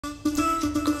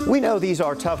We know these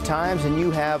are tough times and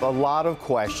you have a lot of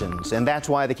questions, and that's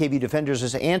why the KVUE Defenders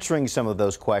is answering some of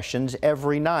those questions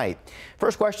every night.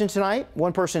 First question tonight,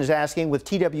 one person is asking, with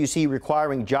TWC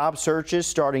requiring job searches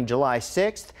starting July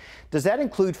 6th, does that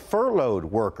include furloughed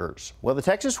workers? Well, the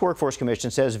Texas Workforce Commission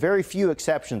says very few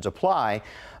exceptions apply,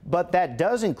 but that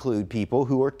does include people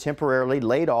who are temporarily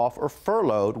laid off or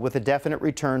furloughed with a definite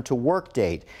return to work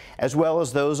date, as well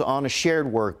as those on a shared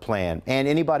work plan and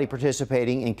anybody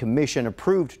participating in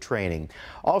commission-approved training.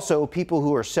 Also, people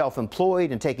who are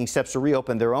self-employed and taking steps to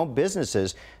reopen their own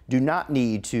businesses do not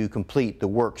need to complete the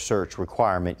work search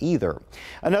requirement either.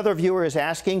 Another viewer is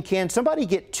asking, can somebody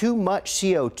get too much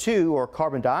CO2 or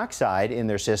carbon dioxide in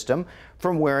their system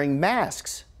from wearing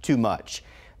masks too much?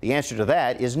 The answer to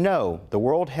that is no. The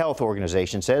World Health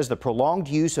Organization says the prolonged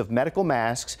use of medical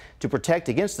masks to protect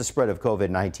against the spread of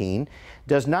COVID-19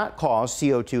 does not cause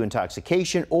CO2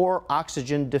 intoxication or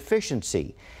oxygen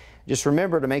deficiency. Just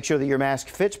remember to make sure that your mask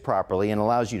fits properly and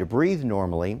allows you to breathe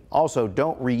normally. Also,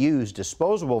 don't reuse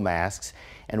disposable masks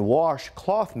and wash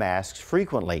cloth masks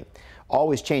frequently.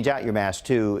 Always change out your mask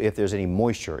too if there's any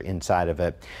moisture inside of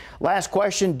it. Last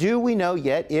question, do we know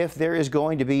yet if there is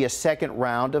going to be a second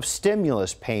round of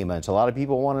stimulus payments? A lot of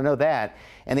people want to know that,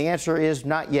 and the answer is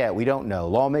not yet. We don't know.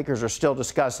 Lawmakers are still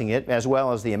discussing it, as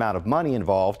well as the amount of money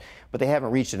involved, but they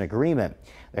haven't reached an agreement.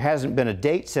 There hasn't been a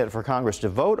date set for Congress to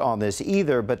vote on this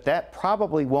either, but that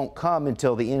probably won't come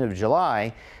until the end of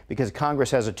July because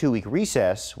Congress has a 2-week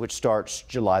recess, which starts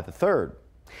July the 3rd.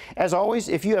 As always,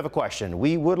 if you have a question,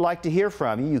 we would like to hear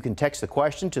from you. You can text the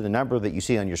question to the number that you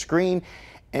see on your screen,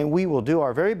 and we will do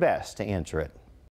our very best to answer it.